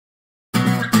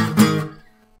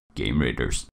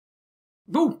GameRaiders.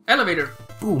 Boom! Elevator!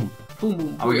 Boom! Boom,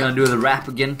 boom. Are we gonna do the rap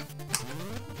again?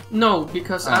 No,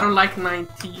 because I don't like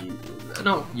 90...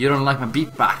 No. You don't like my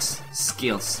beatbox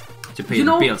skills to pay You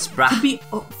the know, bills, bruh.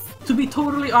 to be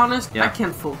totally honest, Yeah. I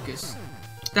can't focus.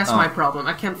 That's my problem.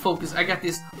 I can't focus. I got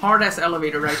this hard-ass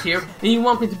elevator right here, and you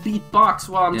want me to beatbox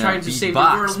while I'm trying to save the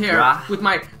world here with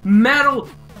my metal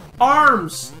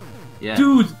arms. Yeah.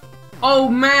 Dude! Oh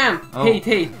man! Oh.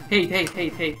 Hate.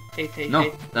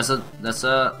 No, that's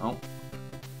a oh,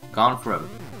 gone forever.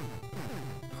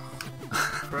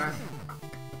 Crap.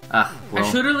 Ah, well.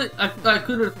 I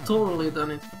could have totally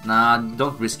done it. Nah,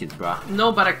 don't risk it, bruh.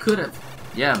 No, but I could have.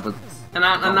 Yeah, but And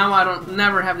now I don't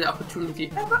never have the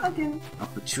opportunity ever again.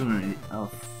 opportunity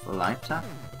of a lifetime.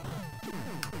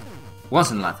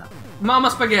 Once in a lifetime. Mama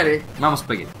Spaghetti. Mama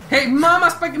Spaghetti. Hey, Mama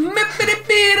Spaghetti.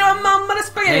 Mama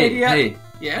Spaghetti. Hey,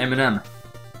 Yeah. M&M.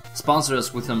 Sponsor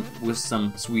us with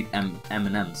some sweet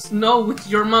M&Ms. No, with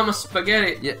your Mama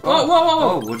Spaghetti. Yeah. Whoa.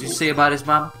 Oh, what did you say about his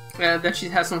mama? That she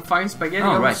has some fine spaghetti.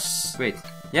 Oh, right. Great.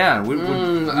 Yeah, we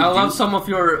I love some of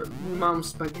your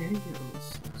Mom's spaghettios.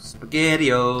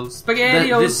 Spaghettios.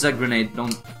 Spaghettios. This is a grenade.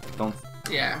 Don't.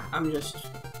 Yeah, I'm just.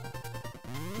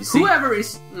 You see? Whoever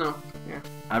is no. Yeah.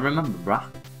 I remember, bruh.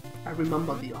 I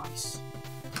remember the ice.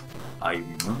 I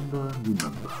remember.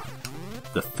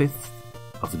 The 5th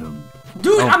of November.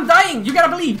 Dude, I'm dying! You gotta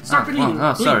believe! Start believing!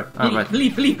 Oh, sorry.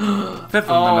 Believe. 5th of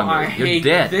Oh, November. I You're hate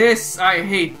dead. this! I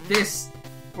hate this!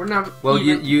 We're not Well,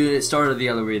 even... you started the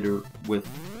elevator with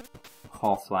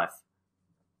Half-Life.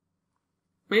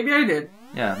 Maybe I did.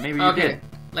 Yeah, maybe you did.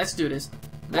 Let's do this.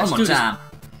 One more time.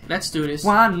 Let's do this.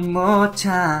 One more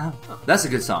time. That's a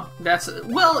good song. That's...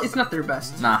 Well, it's not their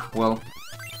best. Nah, well,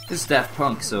 it's Daft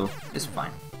Punk, so it's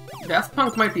fine. Daft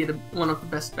Punk might be one of the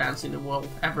best bands in the world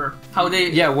ever. How they...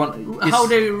 Yeah, how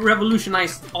they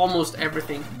revolutionized almost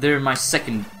everything. They're my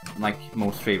second,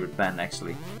 most favorite band,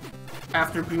 actually.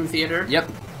 After Dream Theater? Yep.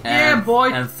 Yeah,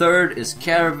 boy! And third is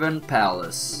Caravan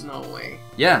Palace. No way.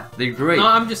 Yeah, they're great. No,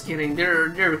 I'm just kidding.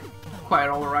 They're quite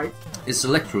alright. It's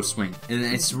electro swing, and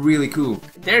it's really cool.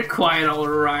 They're quite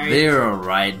alright. They're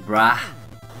alright, brah.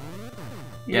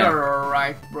 You're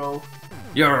alright, bro.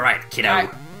 You're alright, kiddo.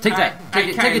 Take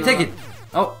it.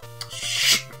 Oh,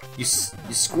 shh! You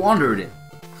squandered it.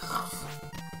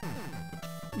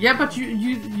 Yeah, but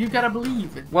you gotta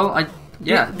believe it. Well,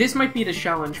 yeah. This might be the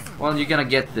challenge. Well, you're gonna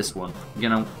get this one. You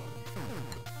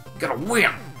gotta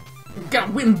win. You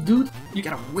gotta win, dude. You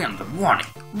gotta win. The money.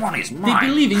 Money's mine. They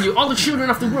believe in you. All the children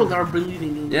of the world are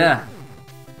believing in you. Yeah.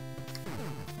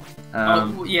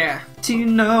 Yeah. Do you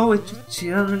know what your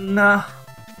children are?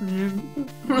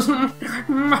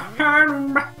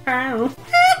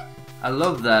 I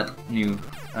love that new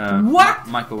What?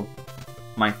 Michael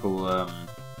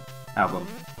album.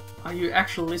 Are you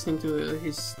actually listening to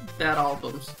his dead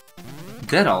albums?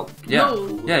 Dead album? Yeah.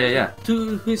 No. Yeah.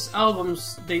 To his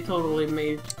albums, they totally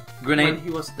made Grenade. when he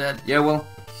was dead. Yeah, well,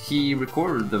 he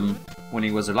recorded them when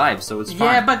he was alive, so it's fine.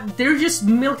 Yeah, but they're just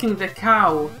milking the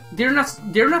cow. They're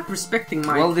not respecting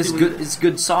Mike. Well, it's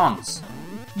good songs.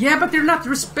 Yeah, but they're not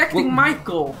respecting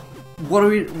Michael. What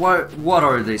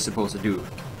are they supposed to do?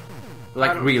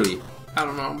 Really? I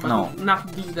don't know, but No.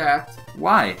 not do that.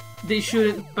 Why? They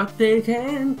shouldn't, but they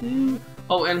can do.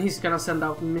 Oh, and he's gonna send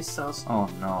out missiles Oh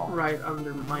no. right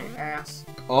under my ass.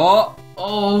 Oh.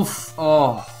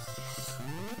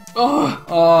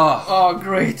 Oh,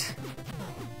 great.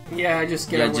 Yeah, just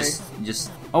get away.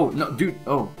 just. Oh no, dude.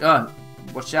 Oh,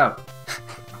 watch out.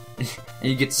 And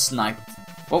you get sniped.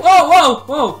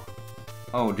 Whoa!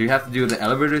 Oh, do you have to do the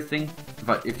elevator thing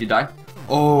if you die?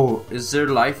 Oh, is there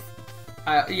life?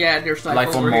 Yeah, there's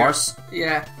life on Mars. Here.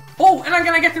 Yeah. Oh, and I'm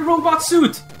gonna get the robot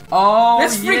suit. Oh,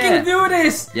 let's freaking do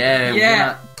this. Yeah, we're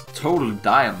gonna totally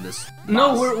die on this.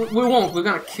 No, we won't. We're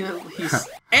gonna kill his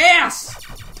ass.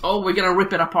 Oh, we're gonna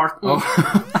rip it apart. Oh.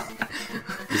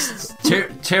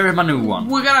 tear him a new one.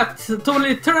 We're gonna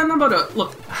totally turn him about.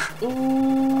 Look.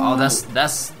 Ooh. Oh,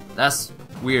 that's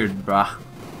weird, bruh.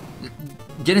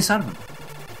 Get inside of him.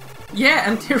 Yeah,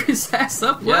 and tear his ass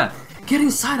up. Yeah. What? Get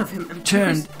inside of him and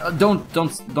turn. Don't.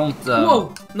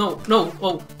 Whoa! No!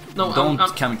 Oh, no! Don't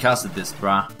kamikaze this,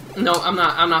 bruh. No, I'm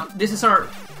not. This is our.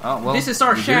 Oh well. This is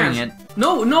our chance. Doing it.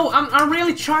 No! I'm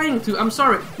really trying to. I'm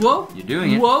sorry. Whoa! You're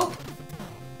doing it. Whoa!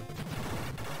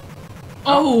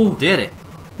 Oh! Did it?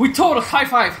 We total high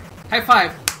five.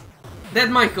 Dead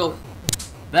Michael.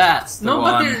 That's the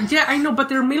one. But I know, but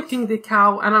they're milking the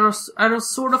cow, and I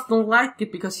sort of don't like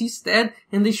it because he's dead,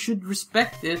 and they should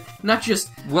respect it, not just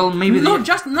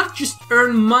not just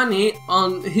earn money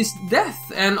on his death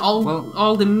and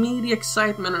all the media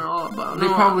excitement and all about. They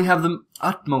probably have the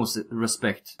utmost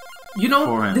respect. You know,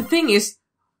 for him. The thing is,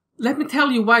 let me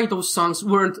tell you why those songs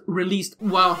weren't released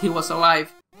while he was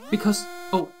alive.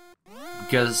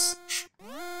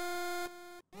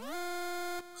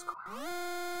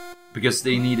 Because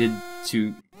they needed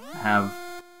to have...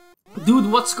 Dude,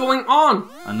 what's going on?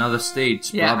 Another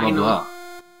stage, yeah, blah, blah, blah.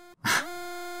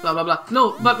 Blah, blah, blah.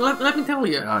 No, but let me tell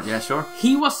you. Yeah, sure.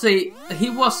 He was a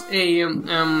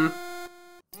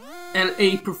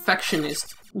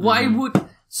perfectionist. Why would...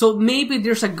 So maybe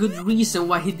there's a good reason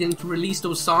why he didn't release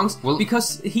those songs. Well,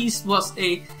 because he was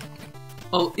a...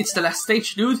 Oh, it's the last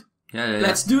stage, dude. Yeah.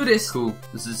 Let's do this. Cool.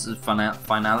 This is the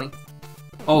finale.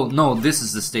 Oh, no, this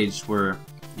is the stage where...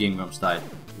 Game Grumps died.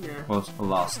 Yeah. Was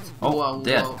lost. Oh, whoa,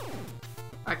 dead. Whoa.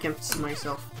 I can't see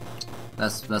myself.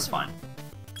 That's fine.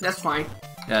 That's fine.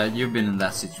 Yeah, you've been in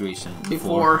that situation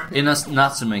before. In a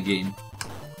Natsume game.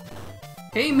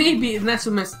 Hey, maybe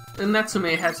Natsume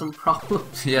had some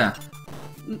problems. Yeah.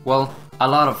 Well, a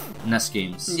lot of NES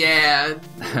games. Yeah.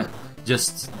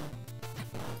 Just...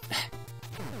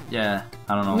 Yeah,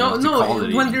 I don't know what to call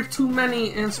it when even. there are too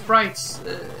many sprites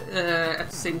at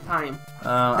the same time.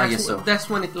 I guess so. That's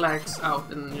when it lags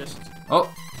out and just... Oh,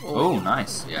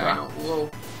 nice. Yeah, wow. I know. Whoa.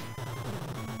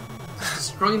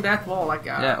 Destroying that wall like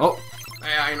a... Yeah,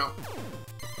 Yeah, I know.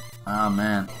 Ah,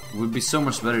 man. It would be so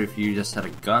much better if you just had a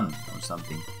gun or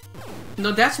something.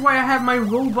 No, that's why I have my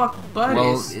robot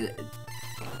buddies. Well,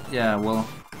 yeah, well...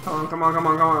 Come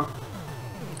on.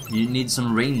 You need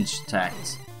some range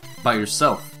attacks. By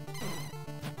yourself.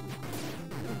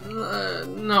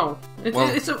 No.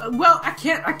 I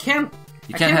can't...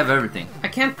 You can't have everything. I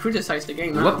can't criticize the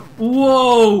game. Whoop.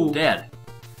 Whoa! Dead.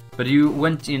 But you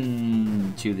went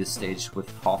into this stage with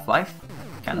Half-Life?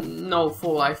 Kind of. No,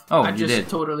 Full Life. Oh, I just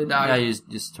totally died. Yeah, you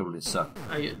just totally suck.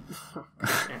 Yeah.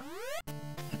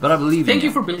 But I believe in you. Thank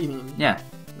you for believing in me. Yeah,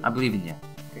 I believe in you.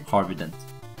 Okay. Harvey Dent.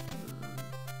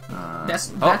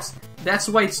 That's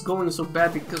why it's going so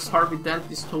bad, because Harvey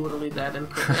Dent is totally dead,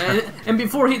 and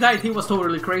before he died he was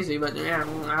totally crazy. But yeah, I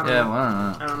don't know. Well,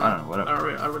 I don't know.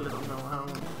 Whatever. I really don't know. I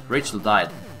don't know. Rachel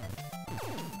died.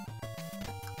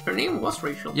 Her name was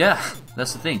Rachel. Yeah,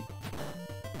 that's the thing.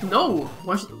 No,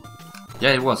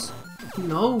 Yeah, it was.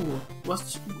 No,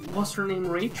 was her name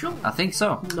Rachel? I think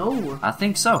so. No, I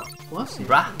think so. Was it?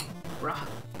 Brah.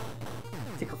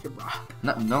 Take off your bra.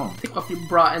 No. Take off your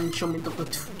bra and show me the...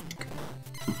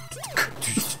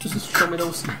 Show me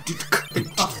those.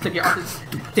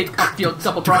 Take off your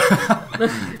double bra.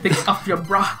 Take off your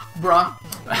bra.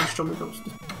 And show me those.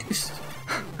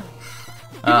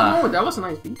 That was a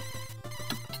nice beat.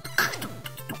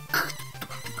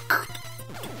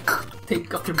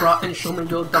 Take off your bra and show me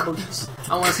your double D's.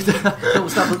 I want to see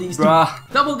those double D's. Bra.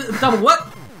 Double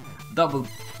what? Double.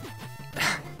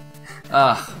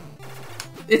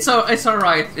 It's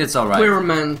alright. It's alright. We're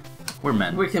men. We're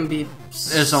men. We can be...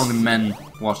 There's only men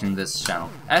watching this channel.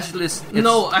 Actually, it's...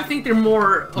 No, I think they're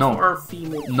more of our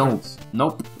female friends.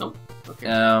 Nope. Okay,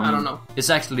 I don't know. It's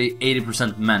actually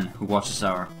 80% men who watches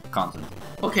our content.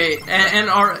 Okay,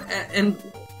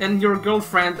 and your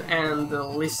girlfriend and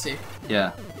Lizzie.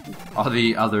 Yeah. Are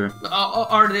the other...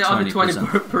 Are the other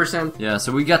 20%. Yeah,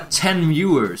 so we got 10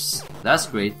 viewers. That's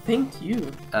great. Thank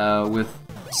you. With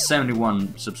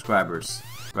 71 subscribers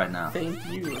right now. Thank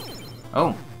you.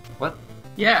 Oh, what?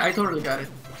 Yeah, I totally got it.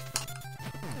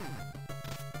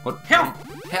 What? Help!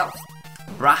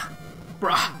 Brah.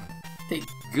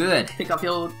 Good. Take off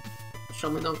your... Show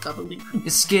me those double D's.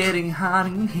 It's getting hot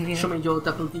in here. Show me your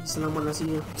double D's and I wanna see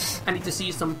you. I need to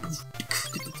see some...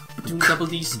 double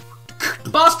D's.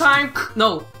 Boss time!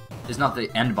 No. It's not the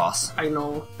end boss. I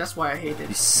know. That's why I hate it.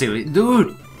 You silly...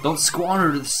 Dude! Don't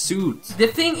squander the suit. The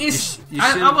thing is,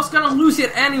 I was gonna lose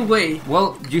it anyway.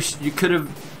 Well, you could have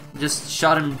just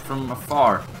shot him from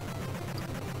afar.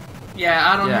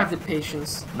 Yeah, I don't have the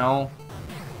patience. No.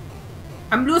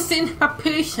 I'm losing my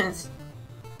patience.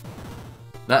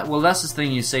 That's the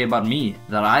thing you say about me,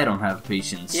 that I don't have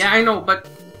patience. Yeah, I know, but...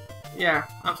 Yeah,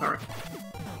 I'm sorry.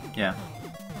 Yeah.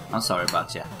 I'm sorry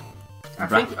about you.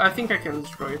 I think I can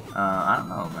destroy it. I don't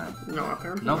know, man. No,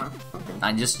 apparently not. Okay.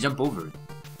 I just jump over it.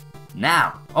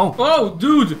 Now! Oh! Oh,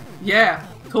 dude! Yeah,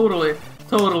 totally.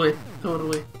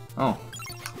 Oh.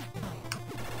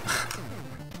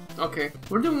 Okay,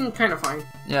 we're doing kind of fine.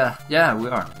 Yeah, we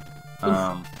are.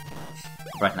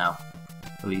 Right now.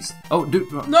 At least. Oh,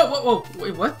 dude! No, whoa,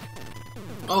 wait, what?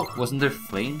 Oh. Wasn't there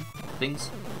flame things?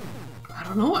 I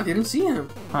don't know, I didn't see him.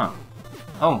 Huh.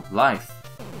 Oh, life.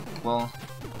 Well,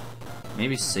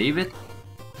 maybe save it?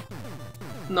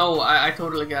 No, I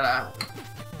totally gotta...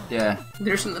 Yeah.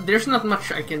 There's not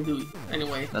much I can do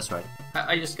anyway. That's right.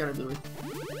 I just gotta do it.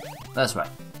 That's right.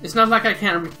 It's not like I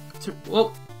can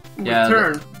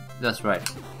return. That's right.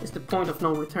 It's the point of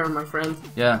no return, my friend.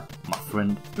 Yeah, my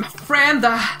friend. My friend!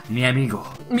 Mi amigo.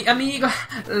 Mi amigo!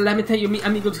 Let me tell you, mi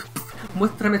amigo.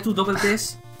 Muéstrame tu double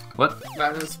this. What?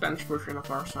 That is the Spanish version of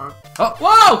our song. Oh!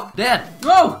 Whoa! Dad!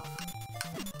 Whoa!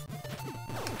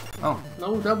 Oh.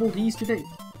 No double D's today.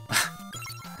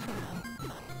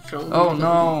 Oh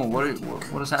no! What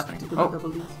is happening?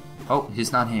 Oh! Oh,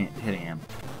 he's not hitting him.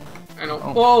 I know.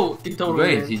 Oh, whoa! He totally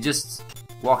Wait, did. he just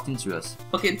walked into us.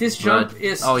 Okay, this jump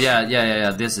is... Oh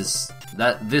yeah.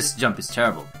 This jump is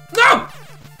terrible. No!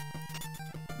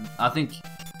 I think...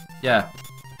 Yeah.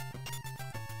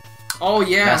 Oh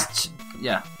yeah.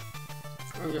 Yeah.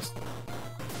 I'm just...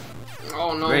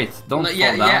 Oh no. Great, don't fall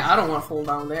down. Yeah, I don't want to fall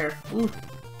down there. Ooh.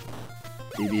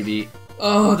 B.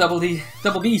 Oh, double D.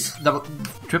 Double B's.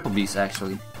 Triple B's,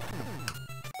 actually.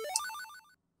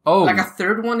 Oh! Like a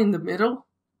third one in the middle?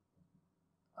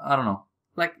 I don't know.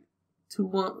 Like...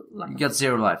 2-1... Like you got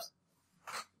 0 lives.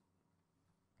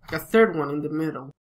 Like a third one in the middle.